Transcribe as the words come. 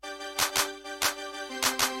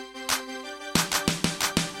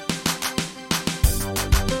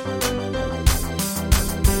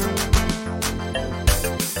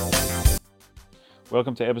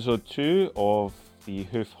Welcome to episode 2 of the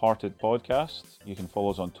Hoof Hearted podcast. You can follow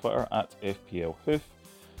us on Twitter at FPLHoof.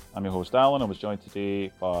 I'm your host Alan. I was joined today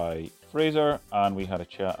by Fraser and we had a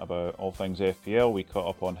chat about all things FPL. We caught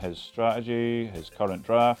up on his strategy, his current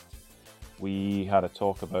draft. We had a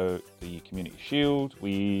talk about the Community Shield.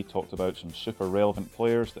 We talked about some super relevant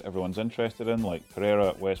players that everyone's interested in, like Pereira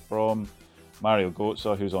at West Brom, Mario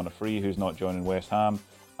Götze, who's on a free, who's not joining West Ham,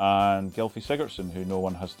 and Gylfi Sigurdsson, who no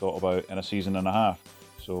one has thought about in a season and a half.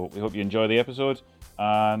 So we hope you enjoy the episode,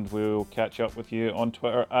 and we'll catch up with you on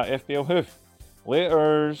Twitter at FPLHoof.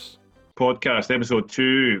 Laters! Podcast episode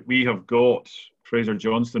 2. We have got Fraser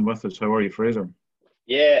Johnston with us. How are you, Fraser?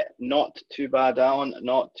 Yeah, not too bad, Alan.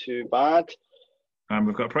 Not too bad. And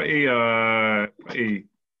we've got a pretty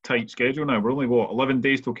tight schedule now. We're only, 11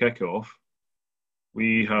 days till kick-off.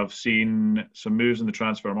 We have seen some moves in the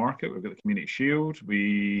transfer market. We've got the Community Shield.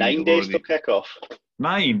 9 days till kick-off.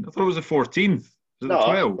 9? I thought it was the 14th. Is it no, the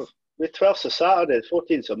 12th? The 12th's a Saturday. The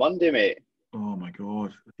 14th's a Monday, mate. Oh, my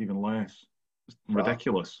God. It's even less. It's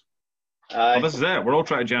ridiculous. Aye. Well, this is it. We're all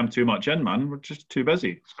trying to jam too much in, man. We're just too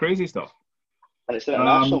busy. It's crazy stuff. And it's the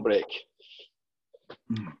international break.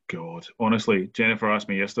 Oh, God. Honestly, Jennifer asked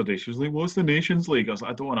me yesterday, she was like, what's the Nations League? I was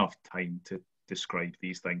like, I don't have enough time to describe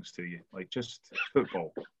these things to you. Like, just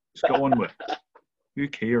football. Just go on with it. Who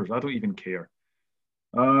cares? I don't even care.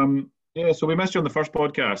 Yeah, so we missed you on the first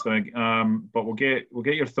podcast, I think. But we'll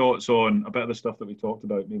get your thoughts on a bit of the stuff that we talked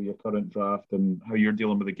about, maybe your current draft and how you're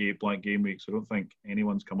dealing with the blank game weeks. I don't think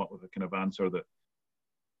anyone's come up with a kind of answer that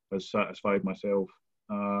has satisfied myself.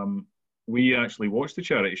 We actually watched the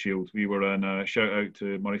Charity Shield. We were in a shout out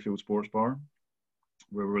to Murrayfield Sports Bar,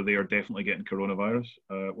 where they are definitely getting coronavirus.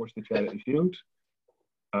 Watched the Charity Shield.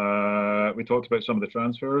 We talked about some of the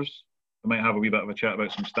transfers. We might have a wee bit of a chat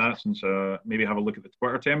about some stats and maybe have a look at the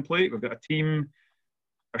Twitter template. We've got a team,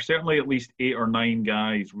 or certainly at least 8 or 9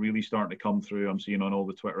 guys really starting to come through. I'm seeing on all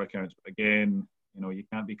the Twitter accounts. But again, you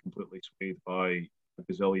can't be completely swayed by a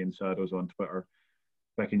gazillion Sados on Twitter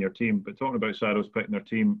picking your team. But talking about Sados picking their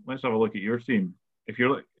team, let's have a look at your team.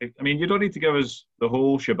 You don't need to give us the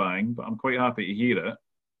whole shebang, but I'm quite happy to hear it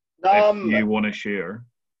if you want to share.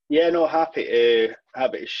 Yeah, no, happy to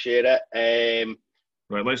share it.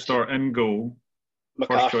 Right, let's start in goal.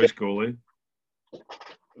 McCarthy. First choice goalie.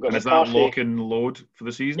 And is that lock and load for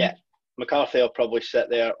the season? Yeah, McCarthy will probably sit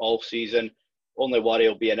there all season. Only worry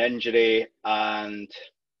will be an injury, and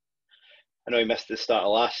I know he missed the start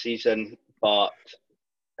of last season, but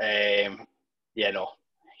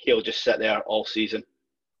he'll just sit there all season.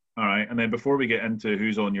 All right, and then before we get into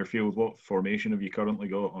who's on your field, what formation have you currently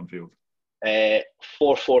got on field?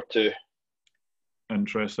 4-4-2.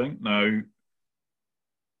 Interesting. Now,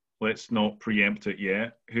 let's not preempt it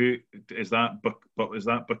yet. Who is that? But is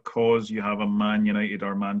that because you have a Man United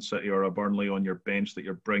or Man City or a Burnley on your bench that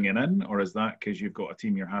you're bringing in, or is that because you've got a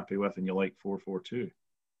team you're happy with and you like 4-4-2?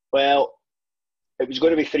 Well, it was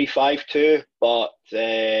going to be 3-5-2, but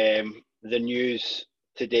the news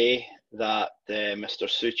today that Mr.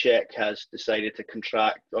 Souček has decided to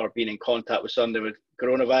contract or been in contact with somebody with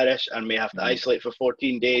coronavirus and may have to isolate for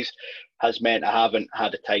 14 days has meant I haven't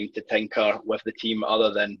had the time to tinker with the team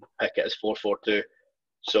other than pick it as 4-4-2.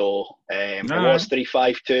 So it was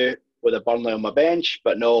 3-5-2 with a Burnley on my bench,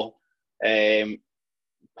 but no, plan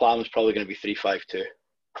was probably going to be 3-5-2.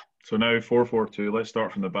 So now 4-4-2. Let's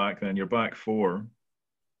start from the back then. Your back four.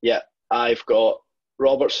 Yeah, I've got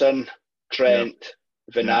Robertson, Trent,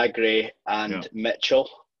 Vinagre, and Mitchell.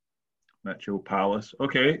 Mitchell, Palace.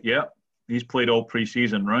 Okay, yeah. He's played all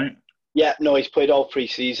pre-season, right? Yeah, no, he's played all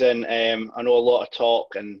pre-season. I know a lot of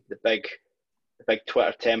talk, and the big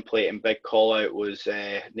Twitter template and big call-out was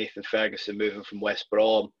Nathan Ferguson moving from West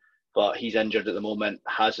Brom, but he's injured at the moment,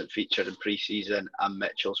 hasn't featured in pre-season, and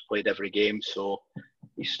Mitchell's played every game, so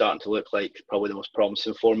he's starting to look like probably the most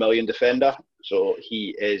promising 4 million defender. So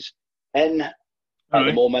he is in at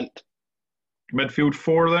the moment. Midfield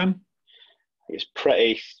 4 then? It's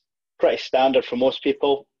pretty standard for most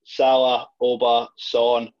people. Salah, Oba,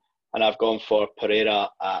 Son, and I've gone for Pereira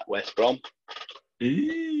at West Brom.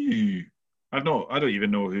 Eee. I don't even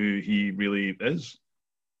know who he really is.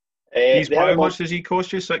 How much does he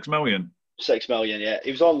cost you? 6 million? 6 million, yeah.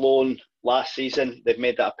 He was on loan last season. They've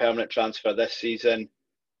made that a permanent transfer this season.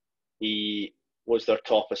 He was their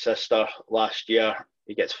top assister last year.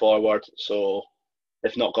 He gets forward, so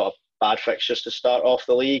they've not got bad fixtures to start off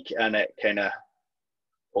the league, and it kind of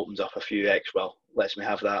opens up a few lets me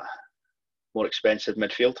have that more expensive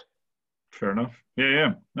midfield. Fair enough.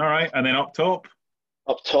 Yeah. All right, and then up top?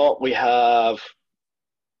 Up top, we have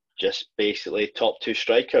just basically top 2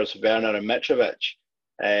 strikers, Werner and Mitrovic.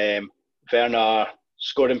 Werner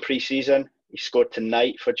scored in pre-season. He scored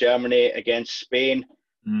tonight for Germany against Spain.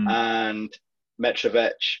 And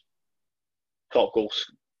Mitrovic, top goals.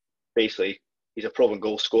 Basically, he's a proven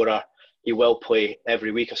goal scorer. He will play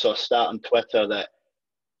every week. I saw a stat on Twitter that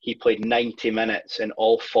he played 90 minutes in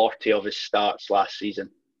all 40 of his starts last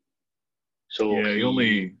season. So yeah,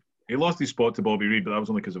 he lost his spot to Bobby Reid, but that was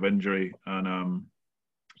only because of injury. And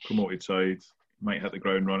promoted side might hit the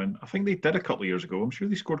ground running. I think they did a couple of years ago. I'm sure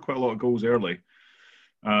they scored quite a lot of goals early.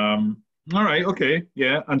 All right, okay,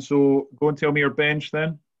 yeah. And so go and tell me your bench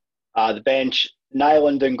then. The bench,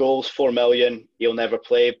 Nyland in goals, 4 million. He'll never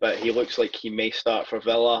play, but he looks like he may start for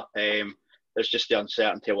Villa. There's just the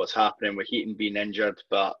uncertainty of what's happening with Heaton being injured,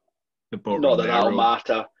 but not that that'll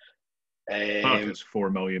matter. It's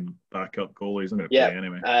 4 million backup goalie. He's not going to play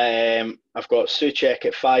anyway. I've got Souček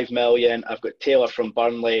at 5 million. I've got Taylor from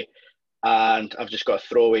Burnley, and I've just got a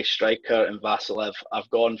throwaway striker in Vasilev. I've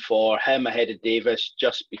gone for him ahead of Davis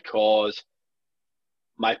just because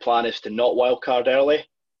my plan is to not wildcard early.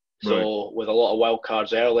 So with a lot of wild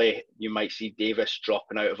cards early, you might see Davis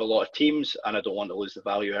dropping out of a lot of teams, and I don't want to lose the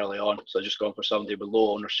value early on. So I've just gone for somebody with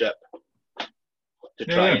low ownership to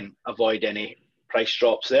try and avoid any price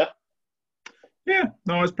drops there. Yeah,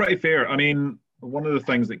 no, it's pretty fair. I mean, one of the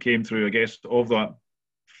things that came through, I guess, of that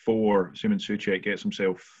 4, assuming Souček gets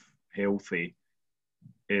himself healthy,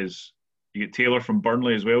 is you get Taylor from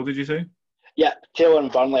Burnley as well, did you say? Yeah, Taylor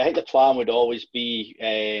and Burnley. I think the plan would always be,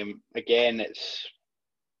 again, it's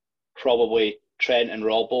probably Trent and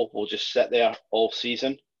Robbo will just sit there all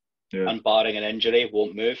season and barring an injury,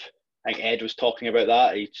 won't move. I think Ed was talking about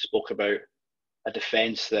that. He spoke about a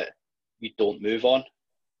defence that you don't move on.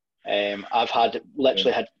 I've had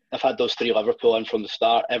those 3 Liverpool in from the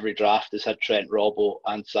start. Every draft has had Trent, Robbo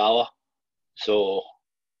and Salah. So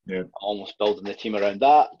almost building the team around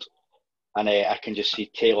that. And I can just see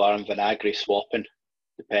Taylor and Vinagre swapping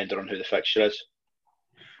depending on who the fixture is.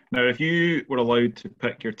 Now, if you were allowed to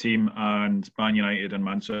pick your team and Man United and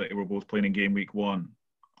Man City were both playing in game week 1,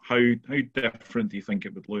 how different do you think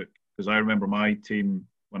it would look? Because I remember my team,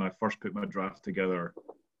 when I first put my draft together,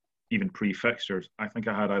 even pre-fixtures, I think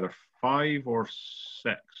I had either 5 or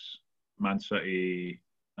 6 Man City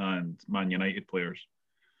and Man United players.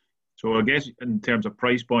 So I guess in terms of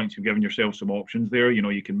price points, you've given yourself some options there. You know,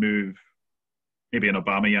 you can move maybe an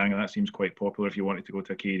Aubameyang, and that seems quite popular if you wanted to go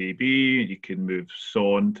to a KDB. You can move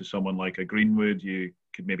Son to someone like a Greenwood. You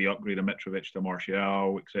could maybe upgrade a Mitrovic to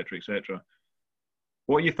Martial, etc., etc.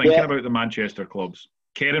 What are you thinking about the Manchester clubs?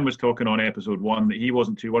 Kieran was talking on episode 1 that he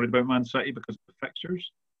wasn't too worried about Man City because of the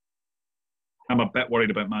fixtures. I'm a bit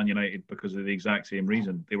worried about Man United because of the exact same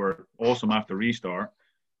reason. They were awesome after restart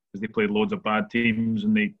because they played loads of bad teams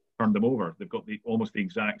and they turned them over. They've got almost the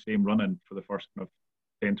exact same run-in for the first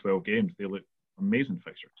 10, 12 games. They look amazing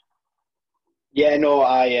fixtures. Yeah, no,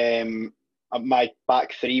 my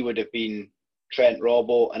back 3 would have been Trent,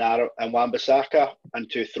 Robbo and Wan-Bissaka, and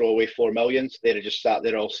 2 throwaway 4 millions. They'd have just sat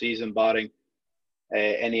there all season barring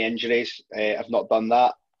any injuries. I've not done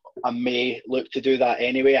that. I may look to do that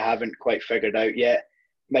anyway. I haven't quite figured out yet.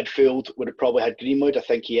 Midfield would have probably had Greenwood. I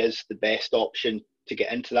think he is the best option to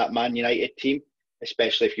get into that Man United team,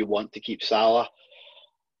 especially if you want to keep Salah.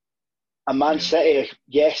 And Man City,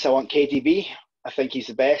 yes, I want KDB. I think he's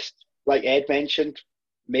the best. Like Ed mentioned,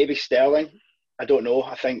 maybe Sterling. I don't know.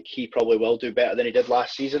 I think he probably will do better than he did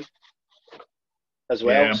last season as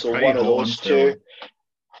well. Yeah, so one of those 2.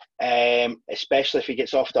 Especially if he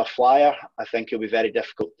gets off to a flyer, I think it'll be very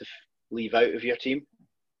difficult to leave out of your team.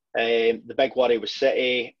 The big worry with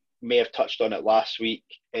City, may have touched on it last week,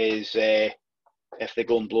 is if they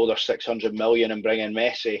go and blow their 600 million and bring in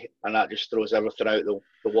Messi, and that just throws everything out the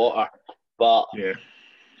water. But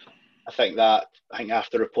I think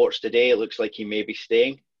after reports today, it looks like he may be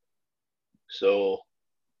staying. So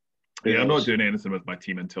I'm not doing anything with my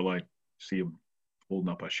team until I see him holding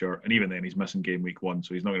up a shirt, and even then he's missing game week 1,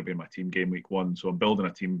 so he's not going to be in my team game week 1. So I'm building a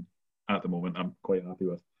team at the moment I'm quite happy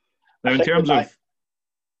with. Now, in terms of,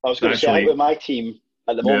 I was going to say, I think with my team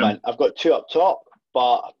at the moment, I've got 2 up top,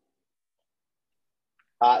 but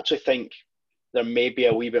I actually think there may be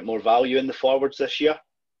a wee bit more value in the forwards this year.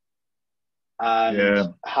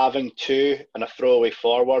 And having 2 and a throwaway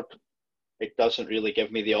forward, it doesn't really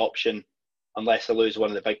give me the option unless I lose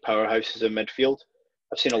one of the big powerhouses in midfield.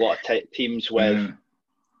 I've seen a lot of teams with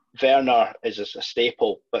Werner is a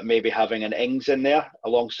staple, but maybe having an Ings in there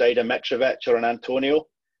alongside a Mitrovic or an Antonio.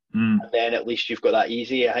 And then at least you've got that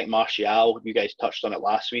easy. I think Martial, you guys touched on it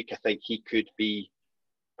last week. I think he could be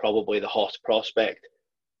probably the hot prospect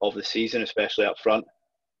of the season, especially up front.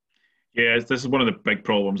 Yeah, this is one of the big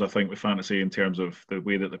problems I think with fantasy in terms of the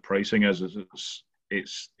way that the pricing is it's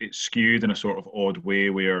it's skewed in a sort of odd way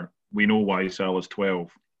where we know why Salah's 12.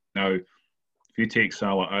 Now, if you take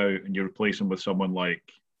Salah out and you replace him with someone like,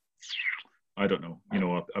 I don't know,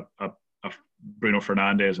 a Bruno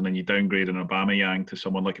Fernandes, and then you downgrade an Aubameyang to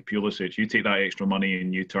someone like a Pulisic, you take that extra money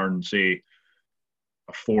and you turn, say,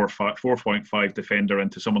 a 4.5 defender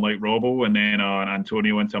into someone like Robbo, and then an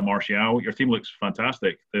Antonio into a Martial, your team looks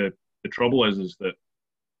fantastic. The trouble is that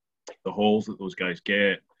the hauls that those guys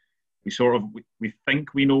get, we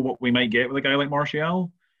think we know what we might get with a guy like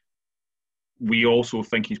Martial. We also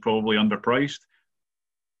think he's probably underpriced.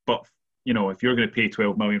 But, if you're going to pay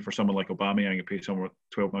 12 million for someone like Aubameyang and pay someone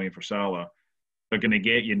 12 million for Salah, they're going to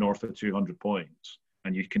get you north of 200 points.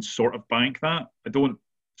 And you can sort of bank that.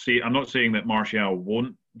 I'm not saying that Martial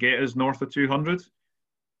won't get us north of 200.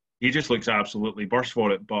 He just looks absolutely burst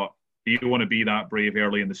for it. But do you want to be that brave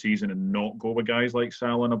early in the season and not go with guys like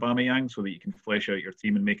Salah and Aubameyang so that you can flesh out your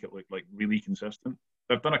team and make it look like really consistent?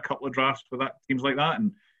 I've done a couple of drafts with teams like that,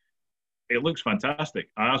 and it looks fantastic.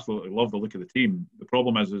 I absolutely love the look of the team. The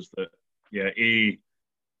problem is that,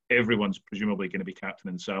 everyone's presumably going to be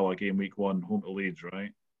captaining Salah game week 1, home to Leeds,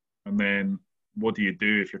 right? And then what do you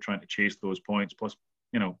do if you're trying to chase those points? Plus,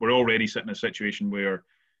 we're already sitting in a situation where,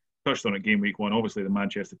 touched on it game week 1, obviously the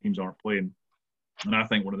Manchester teams aren't playing. And I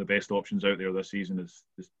think one of the best options out there this season is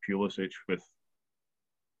Pulisic, with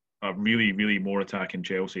a really, really more attacking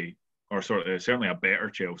Chelsea, or certainly a better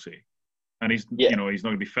Chelsea. And he's not going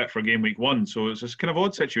to be fit for game week 1. So it's this kind of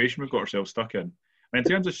odd situation we've got ourselves stuck in. And in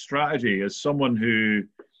terms of strategy, as someone who,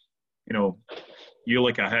 you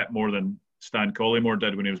like a hit more than Stan Collymore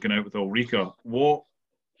did when he was going out with Ulrika, what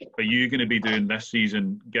are you going to be doing this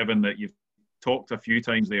season, given that you've talked a few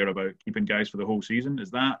times there about keeping guys for the whole season?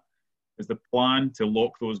 Is the plan to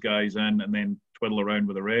lock those guys in and then twiddle around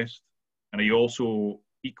with the rest? And are you also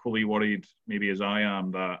equally worried, maybe as I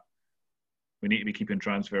am, that we need to be keeping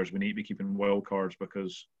transfers, we need to be keeping wild cards,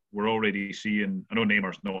 because we're already seeing, I know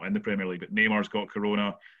Neymar's not in the Premier League, but Neymar's got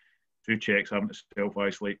corona, Souček's having to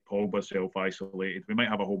self-isolate, Pogba's self-isolated. We might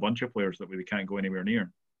have a whole bunch of players that we can't go anywhere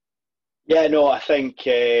near. Yeah, no, I think,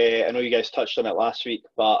 I know you guys touched on it last week,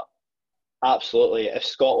 but absolutely. If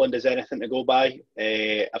Scotland is anything to go by,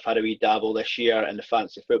 I've had a wee dabble this year in the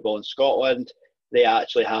fantasy football in Scotland. They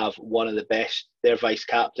actually have one of the best. Their vice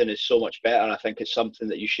captain is so much better. I think it's something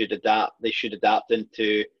that you should adapt. They should adapt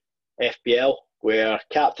into FPL, where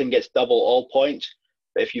captain gets double all points,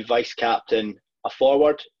 but if you vice captain a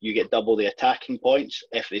forward, you get double the attacking points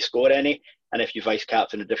if they score any, and if you vice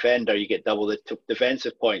captain a defender, you get double the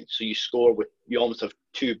defensive points. So you almost have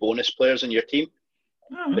 2 bonus players in your team.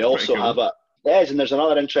 Oh, they also have and there's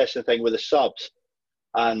another interesting thing with the subs,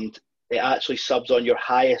 and it actually subs on your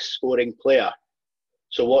highest scoring player.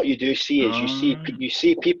 So what you do see is you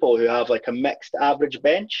see people who have like a mixed average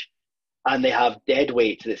bench, and they have dead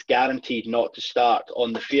weight that's guaranteed not to start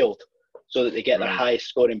on the field, so that they get their highest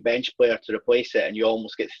scoring bench player to replace it, and you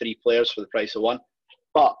almost get 3 players for the price of 1.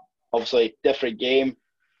 But obviously, different game.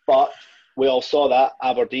 But we all saw that.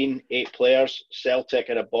 Aberdeen, 8 players. Celtic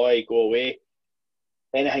and a boy go away.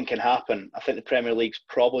 Anything can happen. I think the Premier League's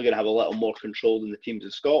probably going to have a little more control than the teams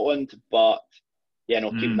in Scotland. But,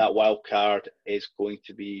 keeping that wild card is going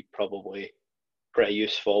to be probably pretty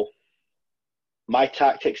useful. My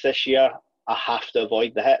tactics this year, I have to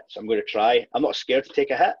avoid the hits. I'm going to try. I'm not scared to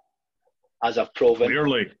take a hit, as I've proven.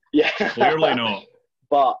 Clearly. Yeah. Clearly not.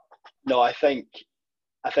 But, no, I think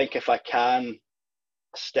if I can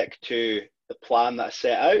stick to the plan that I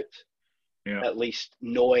set out, at least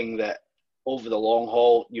knowing that over the long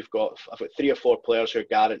haul, I've got 3 or 4 players who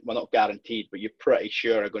are not guaranteed, but you're pretty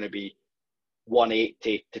sure are going to be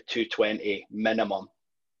 180 to 220 minimum,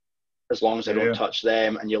 as long as I don't touch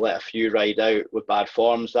them, and you let a few ride out with bad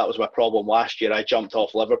forms. That was my problem last year. I jumped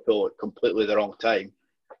off Liverpool at completely the wrong time.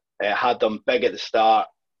 I had them big at the start.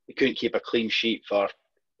 They couldn't keep a clean sheet for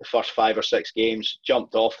the first 5 or 6 games,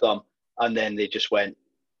 jumped off them, and then they just went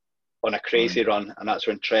on a crazy run, and that's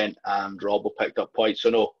when Trent and Robbo picked up points. So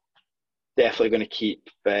no, definitely going to keep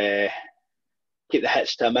the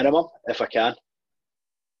hits to a minimum if I can.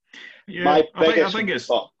 Yeah, I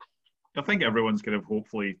think everyone's kind of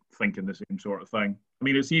hopefully thinking the same sort of thing. I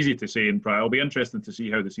mean, it's easy to say, and it'll be interesting to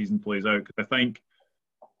see how the season plays out, because I think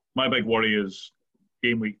my big worry is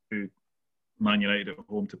game week 2, Man United at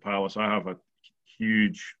home to Palace. I have a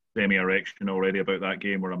huge semi-erection already about that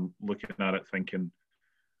game, where I'm looking at it thinking,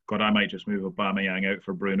 God, I might just move Aubameyang out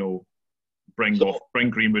for Bruno, bring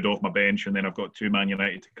Greenwood off my bench, and then I've got 2 Man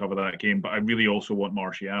United to cover that game. But I really also want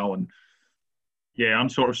Martial, and I'm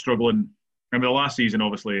sort of struggling. I mean, the last season,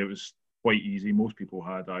 obviously, it was quite easy. Most people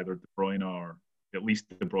had either De Bruyne or at least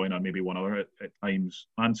De Bruyne and maybe one other at times.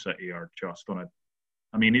 Man City are just on a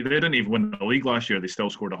I mean, they didn't even win the league last year. They still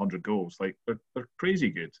scored 100 goals. Like, they're crazy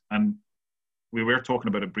good. And we were talking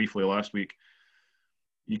about it briefly last week.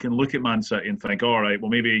 You can look at Man City and think, all right,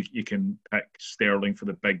 well, maybe you can pick Sterling for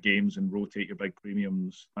the big games and rotate your big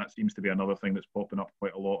premiums. That seems to be another thing that's popping up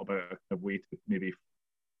quite a lot about a way to maybe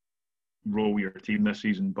roll your team this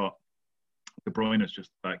season. But De Bruyne is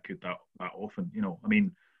just that good that often. You know, I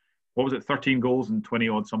mean, what was it, 13 goals and 20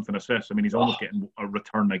 odd something assists? I mean, he's almost getting a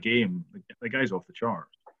return a game. The guy's off the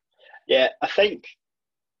charts. Yeah, I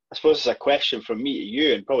suppose it's a question from me to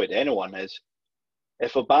you and probably to anyone is,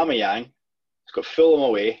 if Aubameyang has got Fulham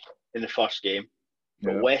away in the first game,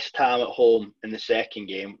 got West Ham at home in the second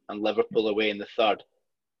game, and Liverpool away in the third,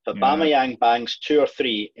 if Aubameyang bangs 2 or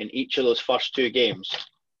 3 in each of those first 2 games,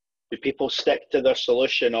 do people stick to their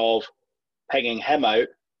solution of pinging him out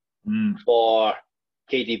for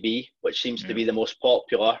KDB, which seems to be the most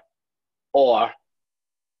popular, or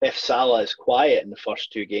if Salah is quiet in the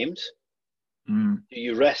first 2 games, do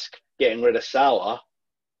you risk getting rid of Salah?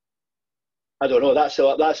 I don't know.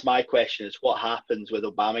 That's my question, is what happens with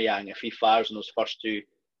Aubameyang if he fires in those first 2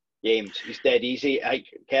 games? He's dead easy.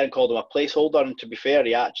 Karen called him a placeholder, and to be fair,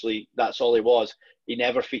 that's all he was. He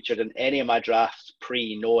never featured in any of my drafts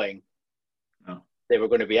pre-knowing they were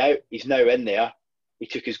going to be out. He's now in there. He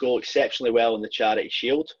took his goal exceptionally well in the Charity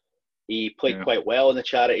Shield. He played quite well in the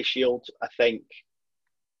Charity Shield. I think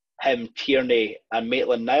him, Tierney and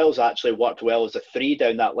Maitland-Niles actually worked well as a 3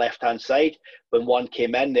 down that left-hand side. When one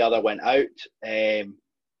came in, the other went out. It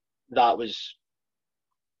was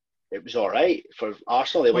all right. For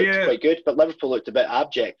Arsenal, they looked quite good, but Liverpool looked a bit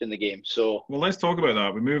abject in the game. So, well, let's talk about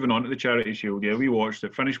that. We're moving on to the Charity Shield. Yeah, we watched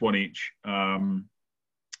it, finished 1 each.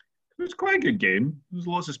 It was quite a good game. There was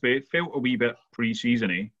lots of space. It felt a wee bit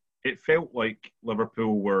pre-season-y. It felt like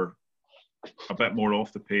Liverpool were a bit more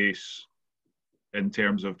off the pace in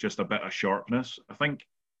terms of just a bit of sharpness. I think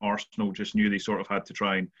Arsenal just knew they sort of had to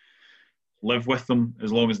try and live with them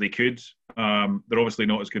as long as they could. They're obviously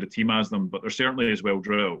not as good a team as them, but they're certainly as well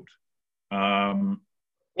drilled.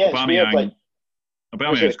 Aubameyang's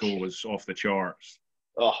goal was off the charts.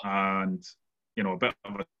 And, you know, a bit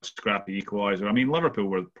of a scrappy equaliser. I mean, Liverpool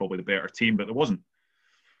were probably the better team, but there wasn't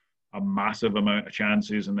a massive amount of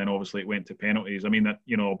chances, and then obviously it went to penalties. I mean, that,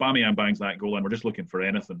 you know, Aubameyang bangs that goal and we're just looking for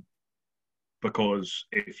anything. Because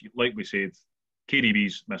if, like we said,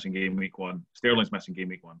 KDB's missing game week 1, Sterling's missing game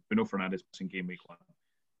week 1, Bruno Fernandes missing game week 1,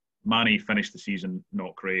 Mane finished the season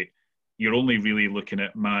not great. You're only really looking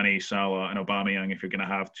at Mane, Salah and Aubameyang if you're going to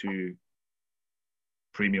have 2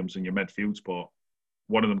 premiums in your midfield spot.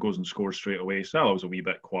 One of them goes and scores straight away. Salah was a wee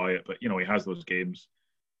bit quiet, but, you know, he has those games.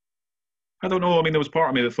 I don't know. I mean, there was part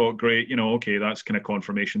of me that thought, great, you know, okay, that's kind of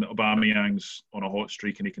confirmation that Aubameyang's on a hot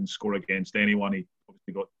streak and he can score against anyone. He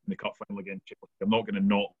obviously got in the cup final against Chelsea. I'm not going to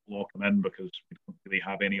not lock him in because we don't really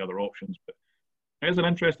have any other options. But it is an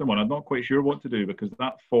interesting one. I'm not quite sure what to do because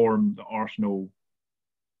that form that Arsenal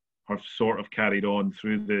have sort of carried on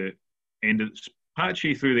through the end of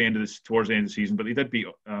patchy through the end of this towards the end of the season, but they did beat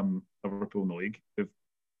Liverpool in the league. They've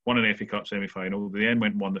won an FA Cup semi-final. They then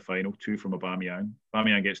went and won the final, 2 from Aubameyang.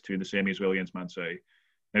 Aubameyang gets 2 in the semi as well against Man City.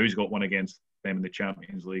 Now he's got 1 against them in the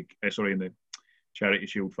Champions League. In the Charity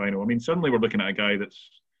Shield final. I mean, suddenly we're looking at a guy that's,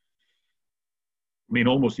 I mean,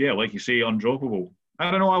 almost, like you say, undroppable. I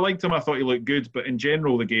don't know. I liked him. I thought he looked good. But in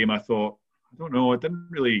general, the game, I thought, I don't know. It didn't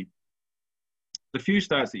really. The few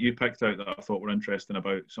stats that you picked out that I thought were interesting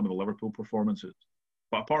about some of the Liverpool performances.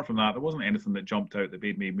 But apart from that, there wasn't anything that jumped out that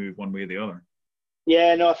made me move one way or the other.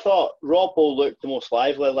 Yeah, no, I thought Robbo looked the most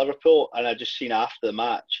lively at Liverpool, and I just seen after the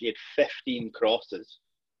match he had 15 crosses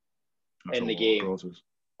in the game.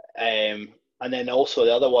 And then also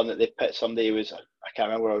the other one that they put somebody was, I can't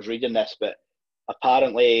remember where I was reading this, but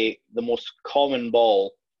apparently the most common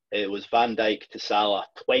ball, it was Van Dijk to Salah.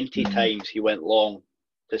 20 times he went long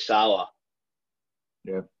to Salah.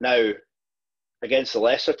 Yeah. Now, against the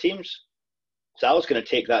lesser teams, Salah's going to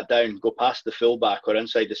take that down, go past the fullback or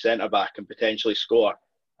inside the centre-back and potentially score.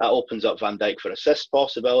 That opens up Van Dijk for assist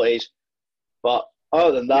possibilities. But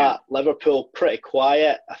other than that, Liverpool pretty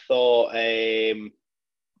quiet. I thought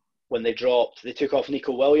when they took off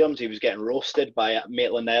Nico Williams, he was getting roasted by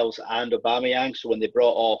Maitland-Niles and Aubameyang. So when they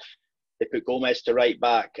put Gomez to right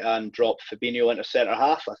back and dropped Fabinho into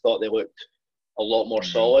centre-half, I thought they looked a lot more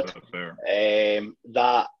solid.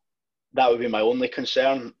 That would be my only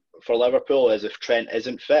concern for Liverpool, is if Trent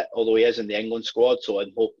isn't fit, although he is in the England squad, so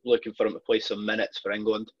I'm looking for him to play some minutes for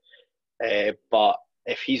England. But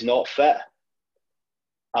if he's not fit,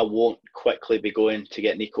 I won't quickly be going to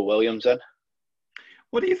get Nico Williams in.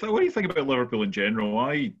 What do you think about Liverpool in general?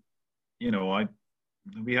 We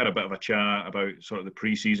had a bit of a chat about sort of the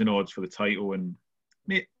pre-season odds for the title, and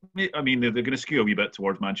I mean, they're going to skew a wee bit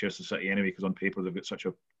towards Manchester City anyway, because on paper they've got such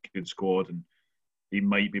a good squad, and he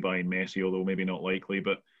might be buying Messi, although maybe not likely.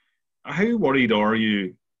 But how worried are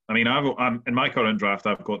you? I mean, I'm in my current draft,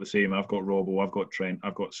 I've got the same. I've got Robbo, I've got Trent,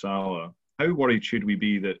 I've got Salah. How worried should we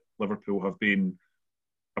be that Liverpool have been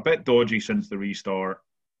a bit dodgy since the restart?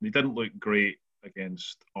 They didn't look great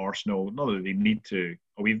against Arsenal. Not that they need to.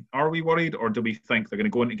 Are we worried, or do we think they're going to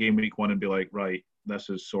go into game week 1 and be like, right, this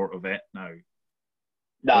is sort of it now?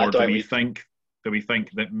 Nah, Or do we think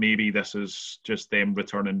that maybe this is just them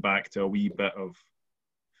returning back to a wee bit of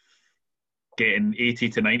getting 80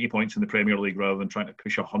 to 90 points in the Premier League rather than trying to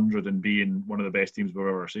push 100 and being one of the best teams we've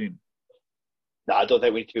ever seen? No, I don't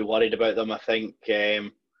think we need to be worried about them. I think as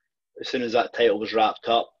soon as that title was wrapped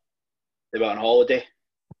up, they went on holiday.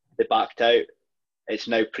 They backed out. It's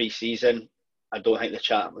now pre-season. I don't think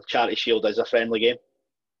the Charity Shield is a friendly game.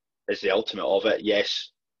 It's the ultimate of it.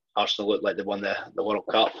 Yes, Arsenal looked like they won the World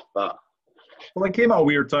Cup, but... Well, it came at a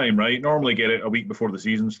weird time, right? Normally get it a week before the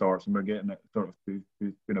season starts, and we're getting it sort of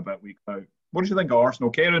been a bit weeks out. What do you think of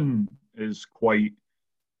Arsenal? Kieran is quite...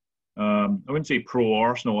 I wouldn't say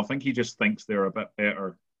pro-Arsenal. I think he just thinks they're a bit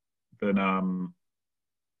better than...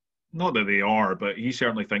 not that they are, but he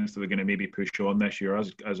certainly thinks that they're going to maybe push on this year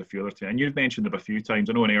as a few other teams. And you've mentioned it a few times.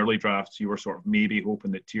 I know in early drafts you were sort of maybe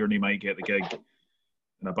hoping that Tierney might get the gig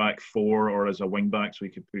in a back four or as a wing back so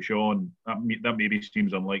he could push on. That maybe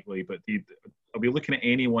seems unlikely, but are we looking at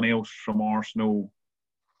anyone else from Arsenal?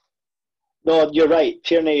 No, you're right.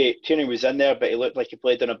 Tierney was in there, but he looked like he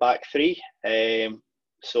played in a back three.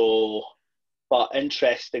 But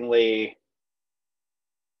interestingly,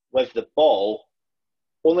 with the ball,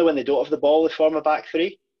 only when they don't have the ball, they form a back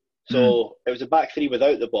three. So it was a back three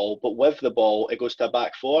without the ball, but with the ball, it goes to a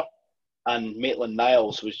back four. And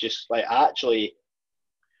Maitland-Niles was just like, actually,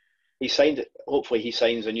 hopefully he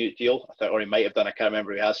signs a new deal. I thought, or he might have done, I can't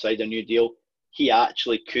remember if he has signed a new deal. He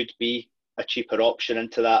actually could be a cheaper option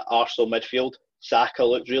into that Arsenal midfield. Saka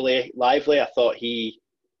looked really lively. I thought he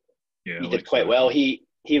did quite well. He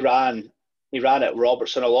ran at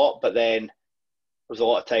Robertson a lot, but then there was a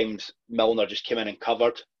lot of times Milner just came in and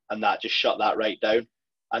covered, and that just shut that right down.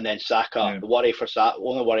 And then Saka, the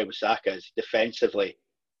only worry with Saka is defensively,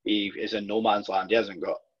 he is in no man's land. He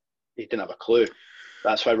didn't have a clue.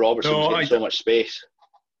 That's why Robertson was getting so much space.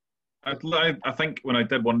 I think when I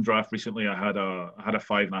did one draft recently, I had a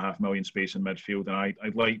 $5.5 million space in midfield, and I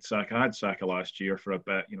liked Saka. I had Saka last year for a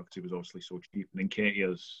bit, because he was obviously so cheap. And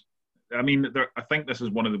Nketiah's, I think this is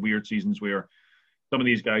one of the weird seasons where some of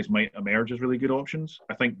these guys might emerge as really good options.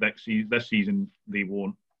 I think this season they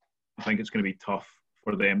won't. I think it's going to be tough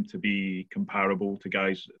for them to be comparable to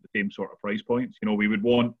guys at the same sort of price points. We would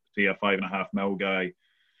want, say, a $5.5 million guy,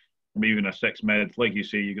 or even a 6 mid. Like you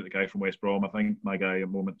say, you get the guy from West Brom. I think my guy at the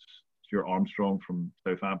moment's Stuart Armstrong from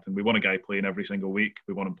Southampton. We want a guy playing every single week.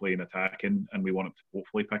 We want him playing attacking, and we want him to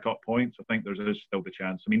hopefully pick up points. I think there's still the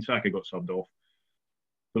chance. Saka got subbed off,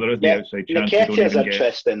 so there is the outside chance. Nketiah's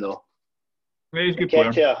interesting though. Yeah, he's a good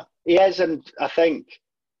player. He is, and I think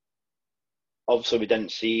obviously we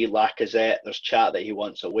didn't see Lacazette. There's chat that he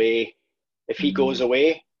wants away. If he goes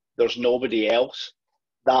away, there's nobody else.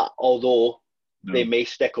 Although they may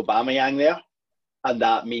stick Aubameyang there, and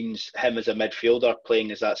that means him as a midfielder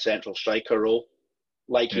playing as that central striker role,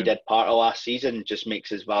 like he did part of last season, just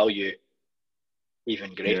makes his value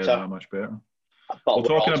even greater. Yeah, that much better. But we're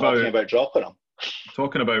talking about dropping him.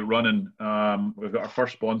 Talking about running, we've got our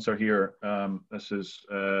first sponsor here. This is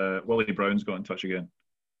Willie Brown's got in touch again.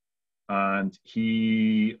 And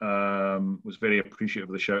he was very appreciative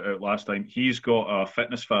of the shout out last time. He's got a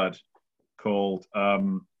fitness fad called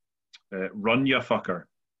Run Ya Fucker.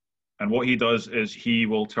 And what he does is he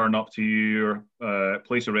will turn up to your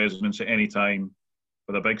place of residence at any time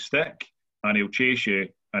with a big stick, and he'll chase you,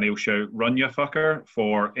 and he'll shout, "Run ya fucker,"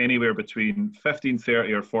 for anywhere between 15,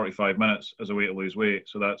 30 or 45 minutes as a way to lose weight.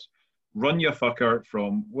 So that's "Run ya fucker"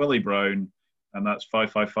 from Willie Brown, and that's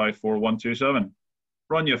 5554127.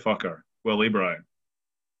 Run ya fucker, Willie Brown.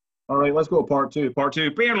 All right, let's go to part two. Part two.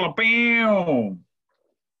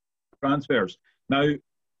 Transfers. Now,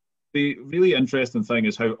 the really interesting thing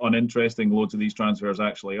is how uninteresting loads of these transfers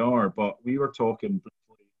actually are. But we were talking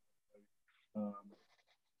briefly about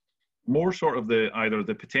more sort of either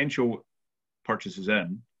the potential purchases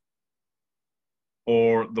in,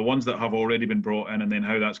 or the ones that have already been brought in, and then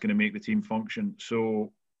how that's going to make the team function.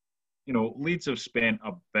 So, Leeds have spent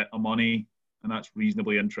a bit of money, and that's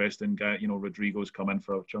reasonably interesting. Rodrigo's come in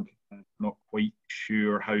for a chunk. Not quite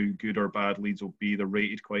sure how good or bad Leeds will be. They're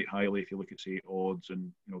rated quite highly if you look at, say, odds,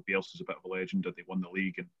 and Bielsa's a bit of a legend that they won the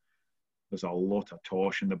league, and there's a lot of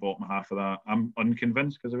tosh in the bottom half of that. I'm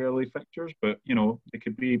unconvinced because of early fixtures, but it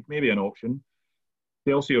could be maybe an option.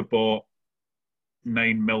 Chelsea have bought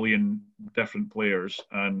 9 million different players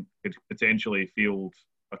and could potentially field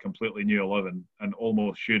a completely new 11, and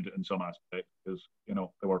almost should in some aspects, because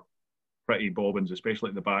they were pretty bobbins, especially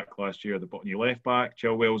at the back last year. They bought a new left back,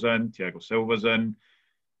 Chilwell's in, Thiago Silva's in,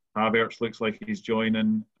 Havertz looks like he's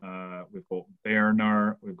joining. We've got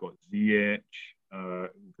Werner, we've got Ziyech. We're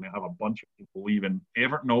going to have a bunch of people leaving.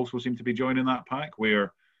 Everton also seem to be joining that pack,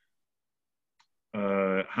 where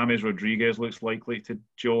James Rodriguez looks likely to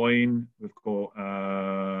join. We've got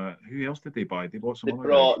who else did they buy? They bought some other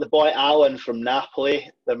guys. The boy Alan from Napoli.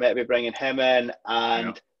 They're meant to be bringing him in,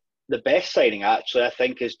 and the best signing actually, I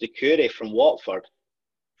think, is Doucouré from Watford.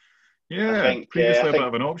 Yeah, previously a bit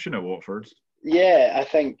of an option at Watford. Yeah, I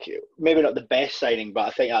think maybe not the best signing, but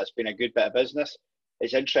I think that's been a good bit of business.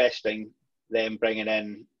 It's interesting them bringing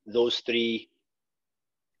in those three.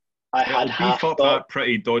 It'll beef up that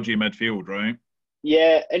pretty dodgy midfield, right?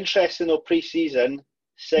 Yeah, interesting though. Pre-season,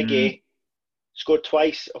 Siggy scored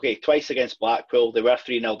twice. Okay, twice against Blackpool. They were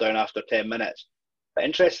 3-0 down after 10 minutes. But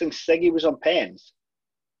interesting, Siggy was on pens,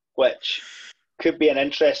 which could be an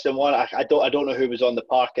interesting one. I don't know who was on the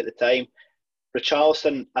park at the time.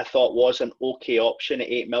 Richarlison, I thought, was an okay option at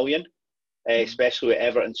 8 million, especially with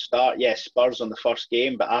Everton start. Yes, Spurs on the first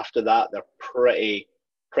game, but after that, they're pretty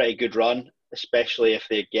good run, especially if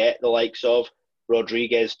they get the likes of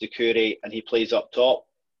Rodriguez, Doucouré, and he plays up top.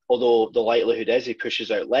 Although the likelihood is he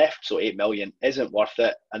pushes out left, so 8 million isn't worth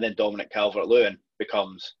it. And then Dominic Calvert-Lewin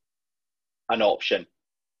becomes an option.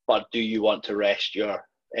 But do you want to rest your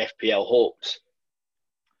FPL hopes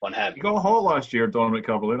on him? He got hot last year, Dominic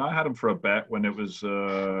Calvert-Lewin. I had him for a bet when it was,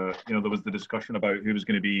 there was the discussion about who was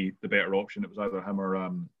going to be the better option. It was either him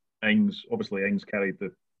or Ings. Obviously, Ings carried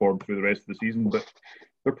the form through the rest of the season, but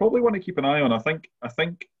they're probably one to keep an eye on. I think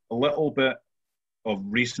a little bit of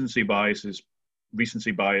recency bias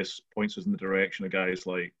points us in the direction of guys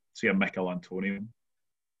like, say, a Mikel Antonio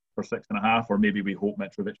for 6.5, or maybe we hope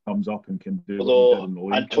Mitrovic comes up and can do what he did in the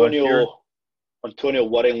league Antonio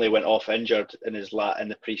worryingly went off injured in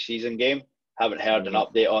the pre-season game. Haven't heard an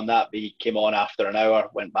update on that, but he came on after an hour,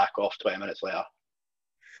 went back off 20 minutes later.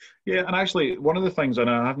 Yeah, and actually, one of the things, and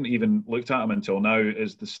I haven't even looked at him until now,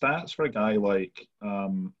 is the stats for a guy like,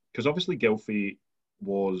 because obviously Gylfi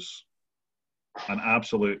was an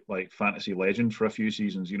absolute fantasy legend for a few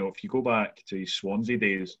seasons. If you go back to his Swansea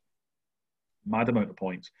days, mad amount of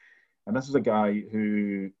points. And this is a guy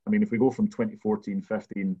who, if we go from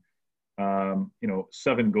 2014-15,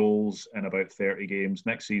 7 goals in about 30 games.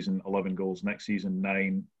 Next season, 11 goals. Next season,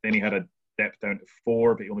 9. Then he had a dip down to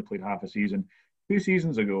 4, but he only played half a season. 2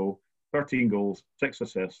 seasons ago, 13 goals, 6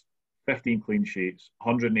 assists, 15 clean sheets,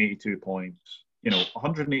 182 points.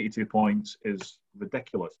 182 points is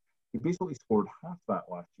ridiculous. He basically scored half that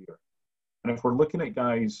last year. And if we're looking at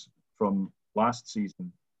guys from last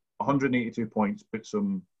season, 182 points puts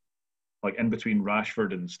him in between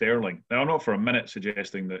Rashford and Sterling. Now, I'm not for a minute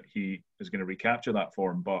suggesting that he is going to recapture that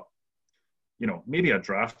form, but, maybe a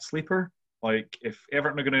draft sleeper. If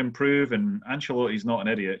Everton are going to improve and Ancelotti's not an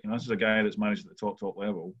idiot, this is a guy that's managed at the top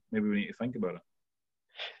level, maybe we need to think about it.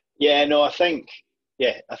 Yeah, no, I think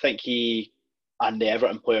he and the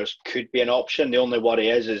Everton players could be an option. The only worry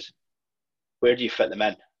is where do you fit them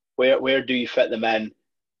in? Where do you fit them in?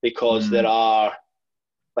 Because there are,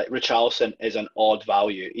 Richarlison is an odd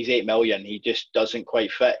value. He's 8 million. He just doesn't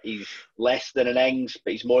quite fit. He's less than an Ings,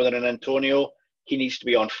 but he's more than an Antonio. He needs to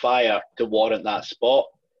be on fire to warrant that spot.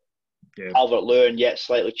 Yeah. Calvert-Lewin, yet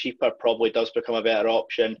slightly cheaper, probably does become a better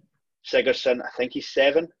option. Sigurdsson, I think he's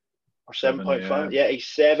 7 or 7.5. Yeah, he's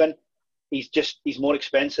 7. He's more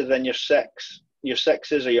expensive than your 6. Your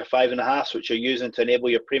 6s or your 5.5s, which you're using to enable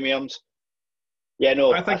your premiums. Yeah,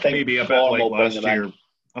 no, I think maybe a bit like last year.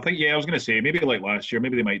 I think, I was going to say, maybe like last year,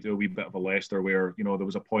 maybe they might do a wee bit of a Leicester where, there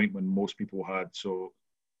was a point when most people had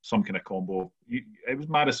some kind of combo. It was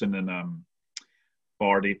Maddison and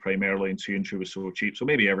Vardy primarily, and Söyüncü was so cheap. So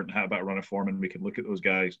maybe Everton had a bit of run of form and we can look at those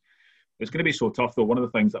guys. It's going to be so tough, though. One of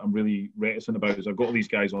the things that I'm really reticent about is I've got all these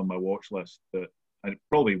guys on my watch list that I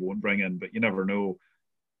probably won't bring in, but you never know,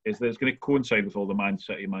 is that it's going to coincide with all the Man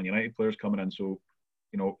City, Man United players coming in. So,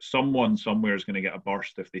 someone somewhere is going to get a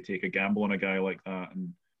burst if they take a gamble on a guy like that.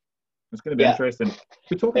 And it's going to be interesting.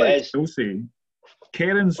 We talk about Chelsea.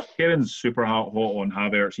 Keren's super hot on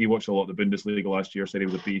Havertz. He watched a lot of the Bundesliga last year, said he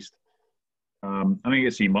was a beast. I didn't get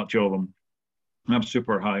to see much of him. I'm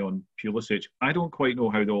super high on Pulisic. I don't quite know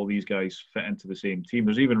how all these guys fit into the same team.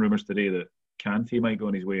 There's even rumours today that Kante might go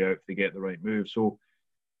on his way out if they get the right move. So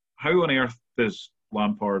how on earth does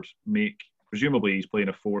Lampard make presumably he's playing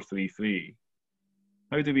a 4-3-3.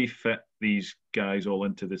 How do we fit these guys all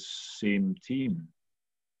into the same team?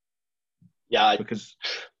 Yeah, because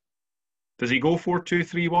does he go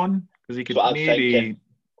 4-2-3-1? Because he that's could what I'm maybe thinking.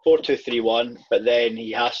 4-2-3-1, but then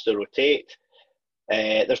he has to rotate.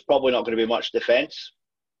 There's probably not going to be much defence.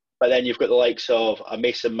 But then you've got the likes of a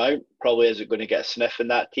Mason Mount, probably isn't going to get a sniff in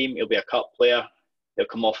that team. He'll be a cup player. He'll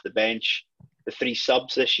come off the bench. The 3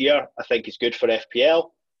 subs this year, I think, is good for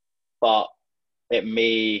FPL, but it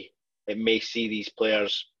may see these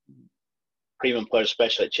players, premium players,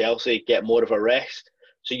 especially at Chelsea, get more of a rest.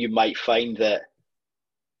 So you might find that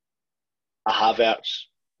a Havertz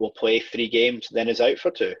will play 3 games, then is out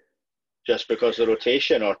for 2, just because of the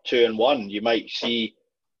rotation, or 2 and 1. You might see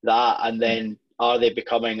that, and then are they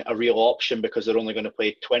becoming a real option because they're only going to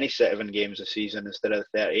play 27 games a season instead of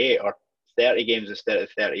 38, or 30 games instead of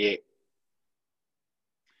 38?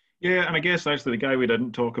 Yeah, and I guess actually the guy we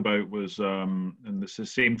didn't talk about was, and it's the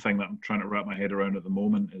same thing that I'm trying to wrap my head around at the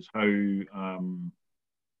moment, is how the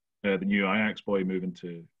new Ajax boy moving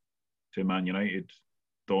to Man United,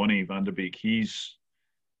 Donny van de Beek, he's,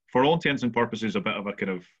 for all intents and purposes, a bit of a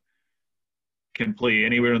kind of, can play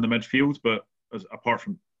anywhere in the midfield, but apart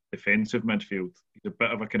from defensive midfield, he's a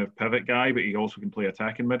bit of a kind of pivot guy, but he also can play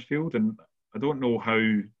attacking midfield. And I don't know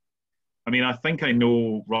how. I mean, I think I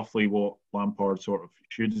know roughly what Lampard sort of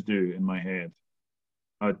should do in my head.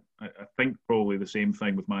 I think probably the same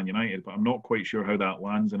thing with Man United, but I'm not quite sure how that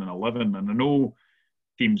lands in an 11. And I know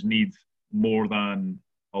teams need more than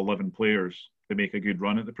 11 players to make a good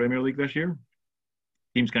run at the Premier League this year.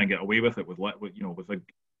 Teams can't get away with it with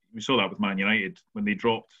we saw that with Man United when they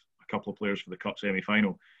dropped a couple of players for the cup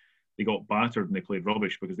semi-final. They got battered and they played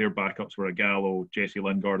rubbish because their backups were a Gallo, Jesse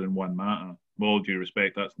Lingard, and Juan Mata. With all due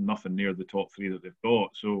respect, that's nothing near the top 3 that they've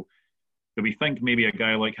got. So do we think maybe a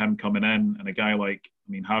guy like him coming in, and a guy like,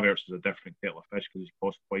 I mean, Havertz is a different kettle of fish because he's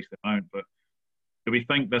cost twice the amount, but do we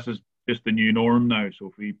think this is just the new norm now? So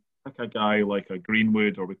if we pick a guy like a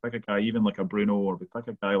Greenwood, or we pick a guy even like a Bruno, or we pick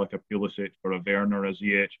a guy like a Pulisic or a Werner, a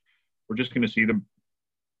Ziyech, we're just going to see them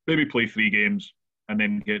maybe play 3 games and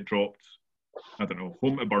then get dropped, I don't know,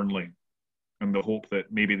 home to Burnley, and the hope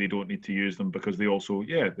that maybe they don't need to use them because they also,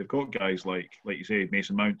 they've got guys like you say,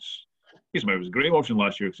 Mason Mounts. Mason Mount was a great option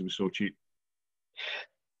last year because he was so cheap.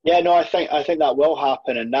 Yeah, no, I think that will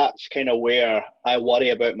happen, and that's kind of where I worry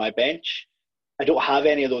about my bench. I don't have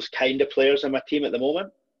any of those kind of players in my team at the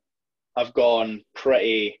moment. I've gone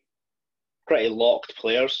pretty locked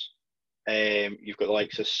players. You've got the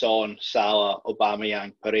likes of Son, Salah,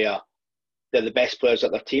 Aubameyang, Pereira. They're the best players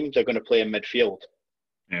at their team. They're going to play in midfield.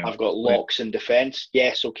 Yeah. I've got locks in defence.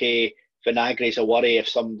 Yes, okay. Vinagre's a worry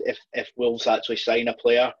if Wolves actually sign a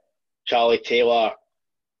player. Charlie Taylor,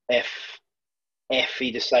 if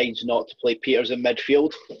he decides not to play Peters in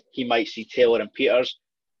midfield, he might see Taylor and Peters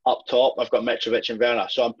up top. I've got Mitrovic and Werner,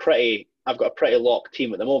 so I've got a pretty locked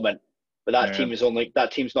team at the moment. But that team's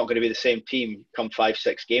not going to be the same team come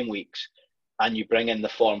 5-6 game weeks, and you bring in the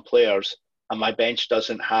form players, and my bench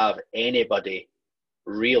doesn't have anybody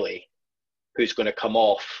really who's going to come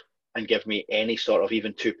off and give me any sort of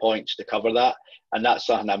even 2 points to cover that. And that's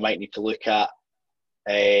something I might need to look at.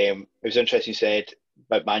 It was interesting you said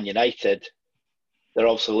about Man United. They're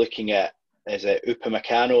also looking at, is it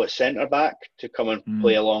Upamecano at centre back to come and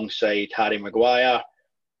play alongside Harry Maguire.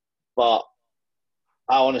 But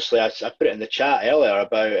I honestly put it in the chat earlier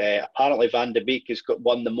about apparently Van de Beek has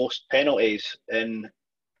won the most penalties in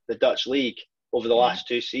the Dutch league over the last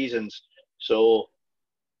 2 seasons. So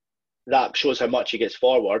that shows how much he gets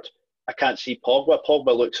forward. I can't see Pogba.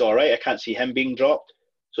 Pogba looks all right. I can't see him being dropped.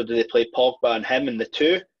 So do they play Pogba and him in the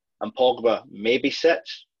 2? And Pogba maybe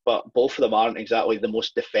sits, but both of them aren't exactly the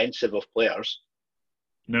most defensive of players.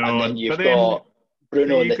 No, and then you've got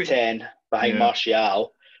Bruno in the 10 behind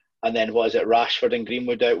Martial. And then what is it, Rashford and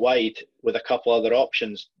Greenwood out wide with a couple other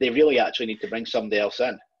options. They really actually need to bring somebody else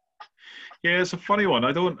in. Yeah, it's a funny one.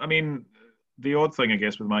 The odd thing, I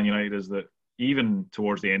guess, with Man United is that even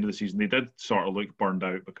towards the end of the season, they did sort of look burned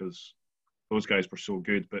out because those guys were so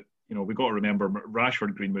good. But, we've got to remember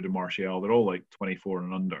Rashford, Greenwood and Martial, they're all like 24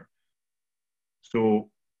 and under.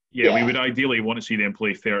 So, we would ideally want to see them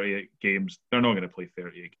play 38 games. They're not going to play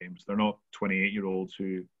 38 games. They're not 28-year-olds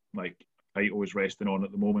who, title is resting on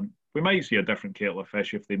at the moment. We might see a different kettle of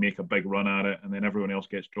fish if they make a big run at it and then everyone else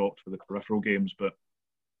gets dropped for the peripheral games. But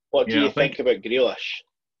what do you think about Grealish?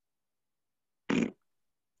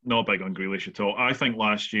 Not big on Grealish at all. I think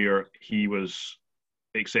last year he was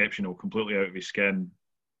exceptional, completely out of his skin.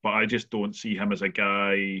 But I just don't see him as a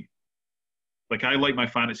guy. I like my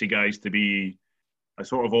fantasy guys to be, I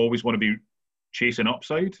sort of always want to be chasing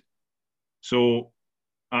upside. So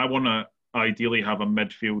I want to ideally have a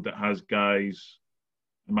midfield that has guys.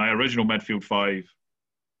 My original midfield five,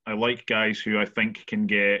 I like guys who I think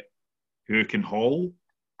who can haul.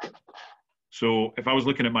 So if I was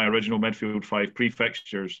looking at my original midfield five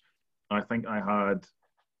pre-fixtures, I think I had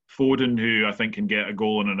Foden, who I think can get a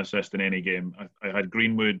goal and an assist in any game. I had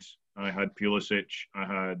Greenwood, I had Pulisic, I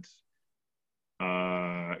had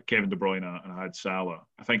Kevin De Bruyne, and I had Salah.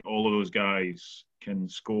 I think all of those guys can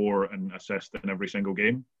score and assist in every single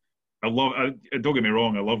game. Don't get me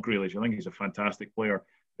wrong, I love Grealish. I think he's a fantastic player.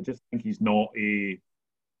 I just think he's not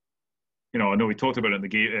I know we talked about it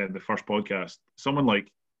in the first podcast. Someone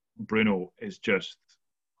like Bruno is just,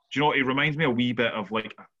 do you know what? He reminds me a wee bit of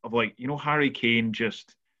Harry Kane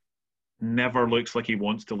just never looks like he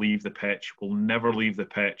wants to leave the pitch, will never leave the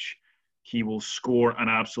pitch. He will score an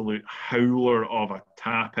absolute howler of a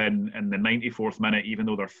tap in the 94th minute, even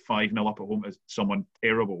though they're 5-0 up at home to someone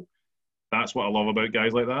terrible. That's what I love about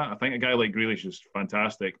guys like that. I think a guy like Grealish is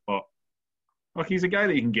fantastic, but look, he's a guy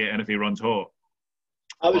that you can get in if he runs hot.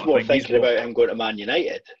 I was more thinking about him going to Man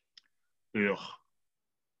United. Ugh.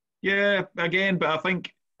 Yeah, again, but I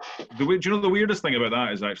think the weirdest thing about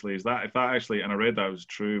that is that if that actually, and I read that was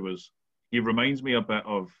true, was he reminds me a bit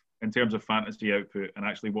of, in terms of fantasy output, and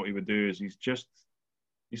actually what he would do is he's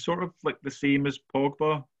sort of like the same as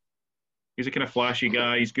Pogba. He's a kind of flashy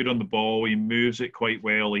guy. He's good on the ball. He moves it quite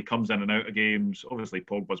well. He comes in and out of games. Obviously,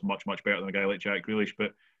 Pogba's much, much better than a guy like Jack Grealish,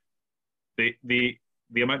 but the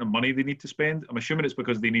amount of money they need to spend, I'm assuming it's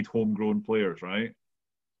because they need homegrown players, right?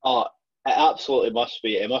 Oh, it absolutely must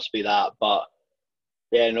be. It must be that. But,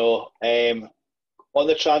 yeah, no. On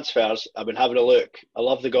the transfers, I've been having a look. I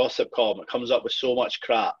love the gossip column. It comes up with so much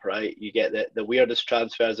crap, right? You get the weirdest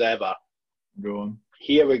transfers ever. Go on.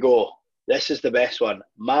 Here we go. This is the best one.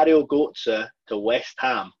 Mario Götze to West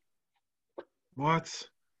Ham. What?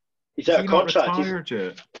 He's out of contract.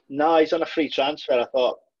 He's on a free transfer. I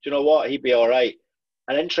thought, do you know what? He'd be all right.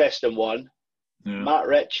 An interesting one. Yeah. Matt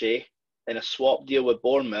Ritchie in a swap deal with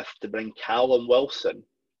Bournemouth to bring Callum Wilson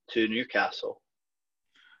to Newcastle.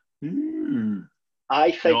 Ooh.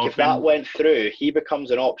 I think if that went through, he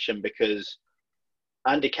becomes an option because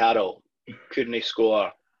Andy Carroll couldn't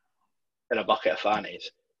score in a bucket of fannies.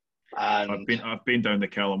 And I've been down the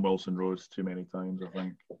Callum Wilson roads too many times, I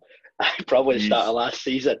think. Probably the start of last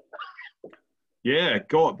season. Yeah,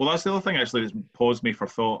 God. Well, that's the other thing, actually, that's paused me for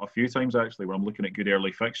thought a few times, actually, where I'm looking at good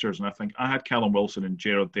early fixtures, and I think I had Callum Wilson and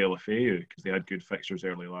Gerard Deulofeu because they had good fixtures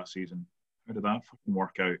early last season. How did that fucking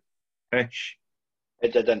work out? Ish.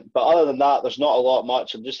 It didn't. But other than that, there's not a lot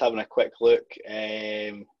much. I'm just having a quick look.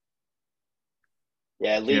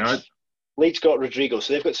 Leeds got Rodrigo.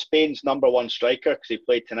 So they've got Spain's number one striker because he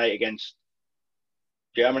played tonight against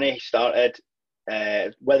Germany. He started.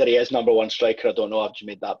 Whether he is number one striker, I don't know. I've just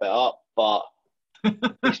made that bit up. But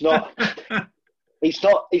he's not. He's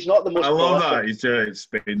not the most. I love prolific. That he's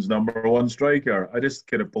Spain's number one striker. I just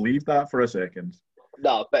kind of believed that for a second.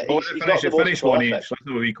 No, but he's not the most finish one each. Let's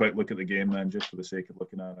have a wee quick look at the game then, just for the sake of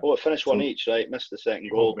looking at it. Oh, it finished one each, right? Missed the second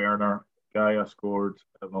goal. Werner, Gaia scored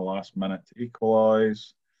in the last minute to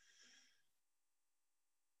equalise.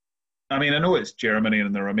 I mean, I know it's Germany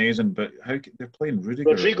and they're amazing, but they're playing Rudiger?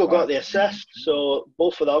 Rodrigo got the assist, so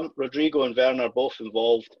both of them, Rodrigo and Werner, both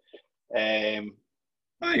involved. There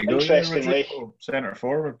you go. Interestingly, centre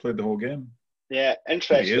forward played the whole game. Yeah,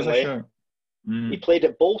 interestingly, he played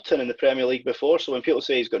at Bolton in the Premier League before. So when people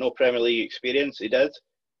say he's got no Premier League experience, he did.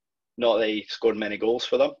 Not that he scored many goals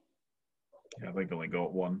for them. Yeah, I think he only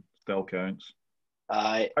got one. Still counts.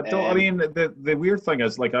 I mean, the weird thing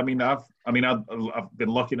is, like, I've been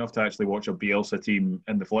lucky enough to actually watch a Bielsa team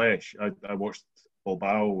in the flesh. I watched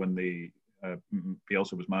Bilbao when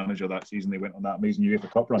Bielsa was manager that season. They went on that amazing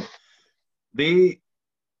UEFA Cup run. They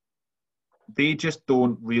just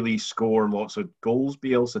don't really score lots of goals,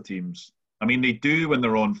 Bielsa teams. I mean, they do when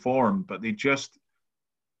they're on form, but they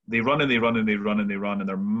run and they run and they run and they run, and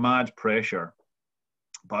they're mad pressure.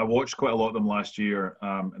 But I watched quite a lot of them last year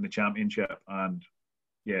in the Championship, and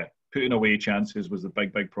yeah, putting away chances was the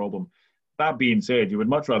big problem. That being said, you would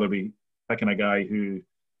much rather be picking a guy who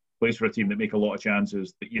plays for a team that make a lot of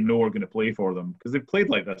chances that you know are going to play for them, because they've played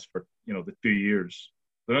like this for the 2 years.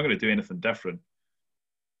 They're not going to do anything different.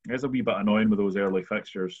 It's a wee bit annoying with those early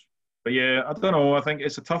fixtures. But yeah, I don't know. I think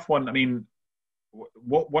it's a tough one. I mean,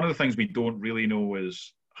 one of the things we don't really know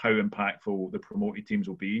is how impactful the promoted teams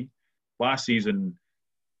will be. Last season,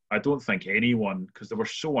 I don't think anyone, because they were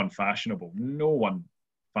so unfashionable, no one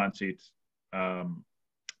fancied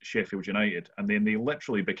Sheffield United. And then they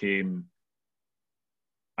literally became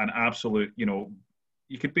an absolute,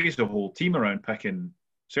 you could base a whole team around picking,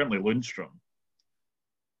 certainly Lundstrom.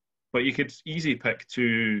 But you could easily pick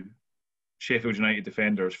two Sheffield United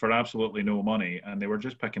defenders for absolutely no money, and they were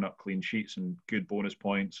just picking up clean sheets and good bonus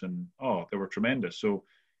points, and they were tremendous. So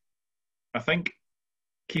I think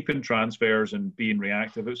keeping transfers and being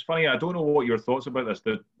reactive. It's funny, I don't know what your thoughts about this.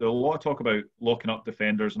 There's a lot of talk about locking up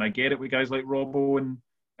defenders, and I get it with guys like Robbo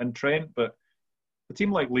and Trent, but a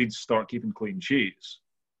team like Leeds start keeping clean sheets,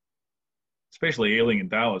 especially Ayling and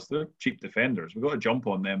Dallas. They're cheap defenders. We've got to jump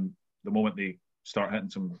on them the moment they start hitting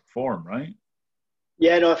some form, right?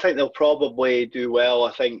 Yeah, no, I think they'll probably do well.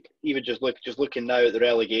 I think even just looking now at the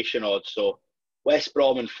relegation odds, so West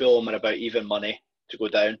Brom and Fulham are about even money to go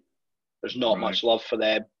down. There's not much love for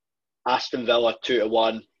them. Aston Villa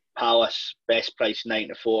 2-1, Palace best price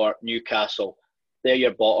 9-4, Newcastle, they're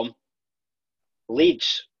your bottom.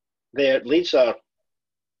 Leeds are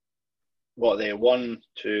what are they? 1,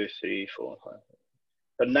 2, 3, 4, 5.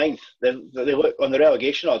 They're ninth. They look on the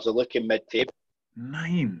relegation odds. They're looking mid-table.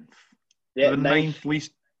 Ninth. Yeah, the ninth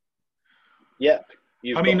least. Yep.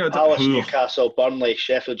 You've got Palace, Newcastle, Burnley,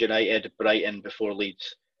 Sheffield United, Brighton before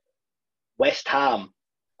Leeds. West Ham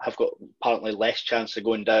have got apparently less chance of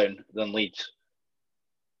going down than Leeds.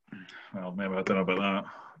 Well, maybe I don't know about that.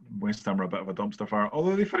 West Ham are a bit of a dumpster fire,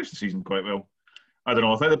 although they finished the season quite well. I don't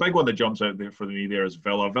know. I think the big one that jumps out there for me there is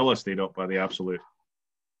Villa. Villa stayed up by the absolute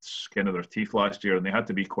skin of their teeth last year, and they had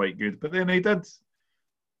to be quite good. But then they did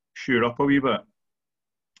shoot up a wee bit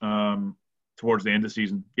towards the end of the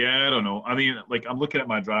season. Yeah, I don't know. I mean, like, I'm looking at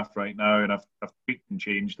my draft right now, and I've tweaked and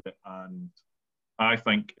changed it. And I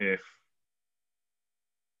think if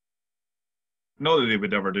not that they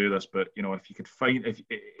would ever do this, but if you could find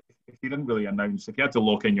if you didn't really announce, if you had to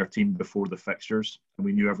lock in your team before the fixtures, and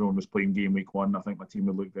we knew everyone was playing game week 1, I think my team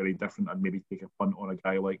would look very different. I'd maybe take a punt on a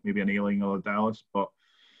guy like maybe an Ayling or a Dallas, but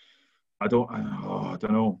I don't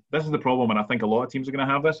know. This is the problem, and I think a lot of teams are going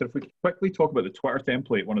to have this. If we quickly talk about the Twitter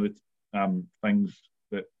template, one of the things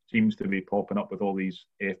that seems to be popping up with all these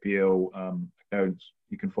FPL accounts,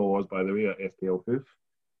 you can follow us, by the way, at FPL Hoof.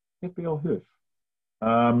 FPL Hoof.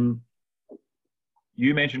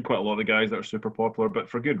 You mentioned quite a lot of the guys that are super popular, but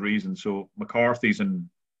for good reason. So McCarthy's in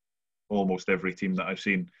almost every team that I've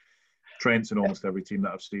seen. Trent's in almost every team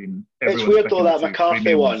that I've seen. It's weird though, that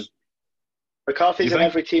McCarthy one. McCarthy's in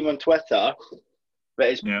every team on Twitter, but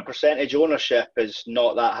his percentage ownership is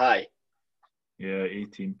not that high. Yeah,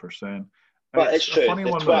 18%. But it's true,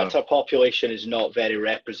 the Twitter population is not very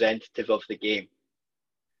representative of the game.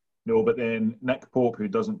 No, but then Nick Pope, who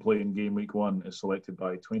doesn't play in game week 1, is selected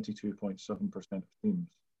by 22.7% of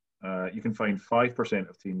teams. You can find 5%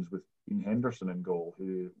 of teams with Dean Henderson in goal,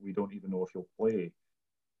 who we don't even know if he'll play.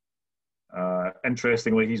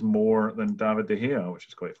 Interestingly, he's more than David De Gea, which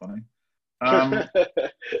is quite funny. I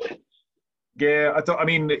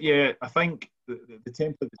think the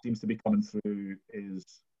template that seems to be coming through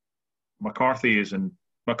is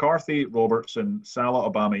McCarthy, Robertson,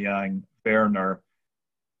 Salah, Aubameyang, Werner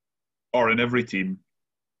are in every team.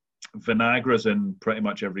 Vinagra's in pretty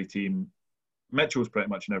much every team. Mitchell's pretty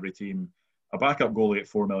much in every team. A backup goalie at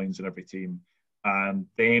 4 million's in every team. And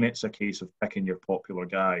then it's a case of picking your popular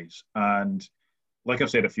guys. And like I've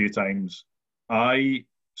said a few times, I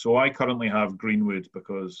currently have Greenwood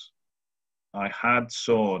because I had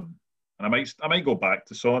Son, and I might go back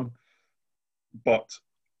to Son, but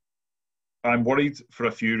I'm worried for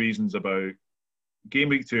a few reasons about game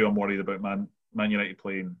week 2. I'm worried about Man United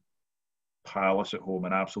playing Palace at home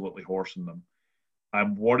and absolutely horsing them.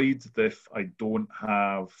 I'm worried that if I don't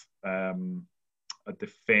have a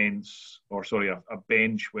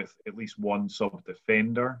bench with at least one sub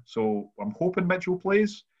defender. So I'm hoping Mitchell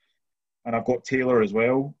plays, and I've got Taylor as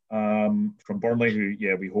well from Burnley, who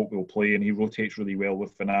we hope will play, and he rotates really well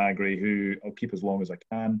with Vinagre, who I'll keep as long as I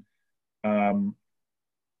can. One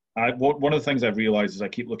of the things I've realised as I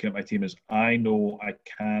keep looking at my team is I know I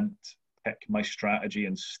can't pick my strategy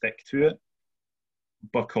and stick to it,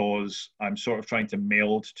 because I'm sort of trying to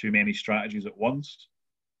meld too many strategies at once.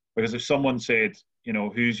 Because if someone said,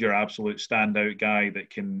 who's your absolute standout guy that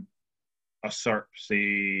can usurp,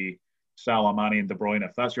 say, Salah, Mane, and De Bruyne,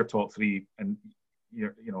 if that's your top 3, and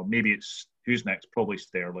maybe it's who's next, probably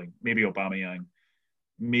Sterling, maybe Aubameyang,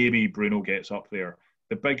 maybe Bruno gets up there.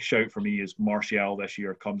 The big shout for me is Martial this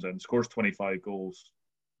year comes in, scores 25 goals,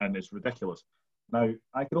 and it's ridiculous. Now,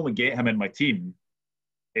 I can only get him in my team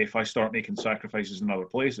if I start making sacrifices in other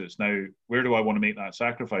places. Now, where do I want to make that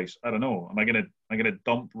sacrifice? I don't know. Am I gonna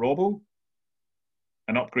dump Robbo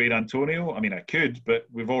and upgrade Antonio? I mean, I could, but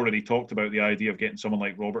we've already talked about the idea of getting someone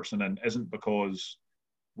like Robertson in isn't because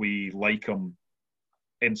we like him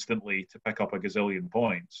instantly to pick up a gazillion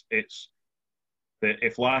points. It's that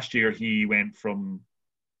if last year he went from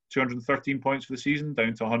 213 points for the season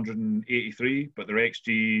down to 183, but their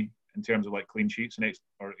XG in terms of like clean sheets and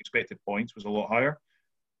or expected points was a lot higher.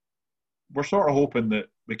 We're sort of hoping that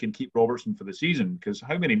we can keep Robertson for the season, because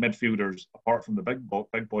how many midfielders, apart from the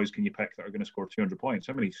big boys, can you pick that are going to score 200 points?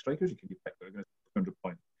 How many strikers can you pick that are going to score 200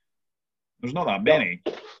 points? There's not that many.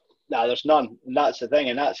 No, there's none. And that's the thing.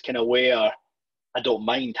 And that's kind of where I don't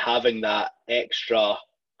mind having that extra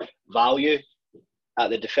value at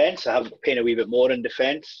the defence. I have paying a wee bit more in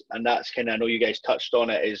defence. And that's kind of, I know you guys touched on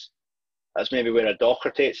it, that's maybe where a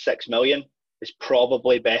Doherty at 6 million is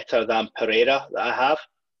probably better than Pereira that I have.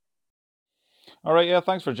 All right, yeah,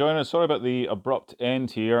 thanks for joining us. Sorry about the abrupt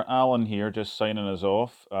end here. Alan here, just signing us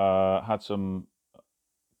off. Had some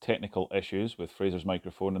technical issues with Fraser's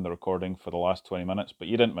microphone in the recording for the last 20 minutes, but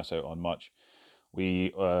you didn't miss out on much.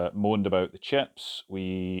 We moaned about the chips.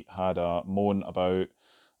 We had a moan about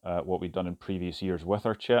what we'd done in previous years with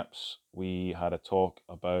our chips. We had a talk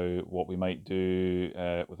about what we might do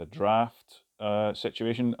with a draft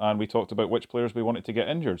situation, and we talked about which players we wanted to get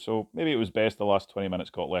injured. So maybe it was best the last 20 minutes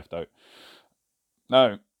got left out.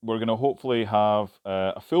 Now, we're going to hopefully have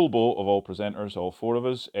a full boat of all presenters, all four of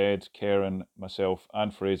us, Ed, Karen, myself,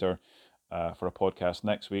 and Fraser, for a podcast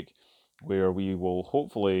next week, where we will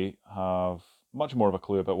hopefully have much more of a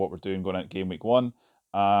clue about what we're doing going into game week 1.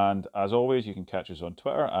 And as always, you can catch us on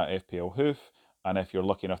Twitter at FPL And if you're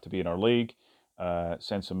lucky enough to be in our league,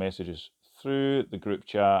 send some messages through the group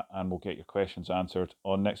chat and we'll get your questions answered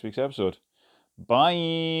on next week's episode.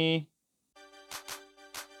 Bye!